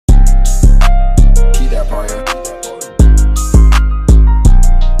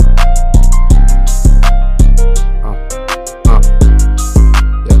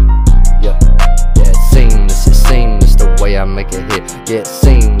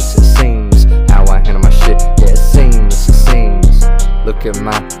it seems. How I handle my shit, yeah, it seems, it seems. Look at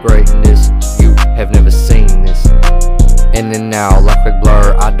my greatness, you have never seen this. In and out like a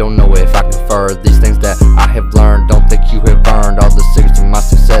blur, I don't know if I confer these things that I have learned. Don't think you have earned all the secrets to my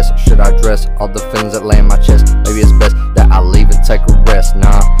success. Should I address all the feelings that lay in my chest? Maybe it's best that I leave and take a rest.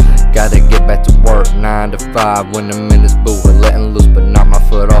 Nah, gotta get back to work, 9 to 5 when the minutes boot. Letting loose but knock my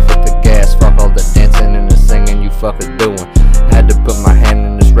foot off at the gas. Fuck all the dancing and the singing you fuckers doing. Had to put my hand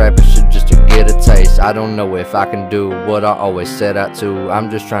in this rapping shit just to get a taste. I don't know if I can do what I always set out to.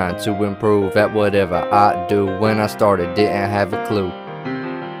 I'm just trying to improve at whatever I do. When I started didn't have a clue.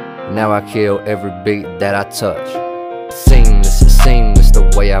 Now I kill every beat that I touch. Seamless, it's seamless the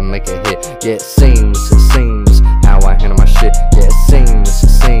way I make it hit. Yeah, it seems, how I handle my shit. Yeah, it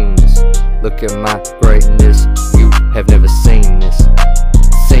seems, look at my greatness, you have never seen this.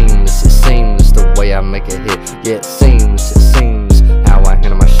 Seamless, it's seamless the way I make it hit. Yeah, it seems, how I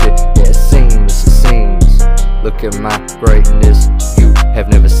handle my shit. Yeah, it seems, look at my greatness, you have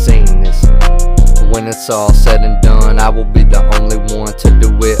never seen this. When it's all said and done, I will be the only one to do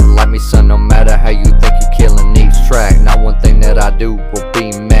it like me, son. No matter how you think you're killing each track, not one thing that I do will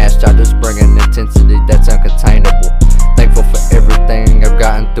be matched. I just bring an intensity that's uncontainable. Thankful for everything I've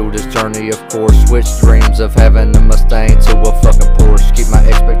gotten through this journey, of course. Switch dreams of having a Mustang to a fucking Porsche. Keep my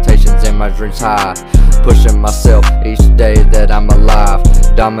expectations and my dreams high, pushing myself each day that I'm alive.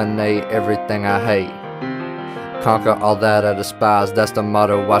 Dominate everything I hate, conquer all that I despise. That's the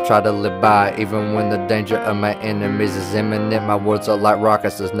motto I try to live by. Even when the danger of my enemies is imminent, my words are like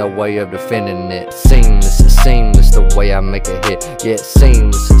rockets, there's no way of defending it. Seamless, it's seamless the way I make it hit. Yeah, it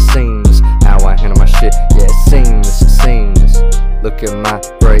seems, how I handle my shit. Yeah, it seems, look at my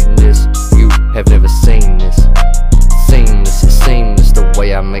greatness, you have never seen this. Seamless, it's seamless the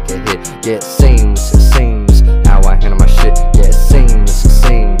way I make it hit. Yeah, it seems, how I handle my shit. Yeah, it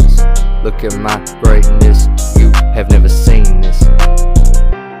seems, look at my greatness, you have never seen this.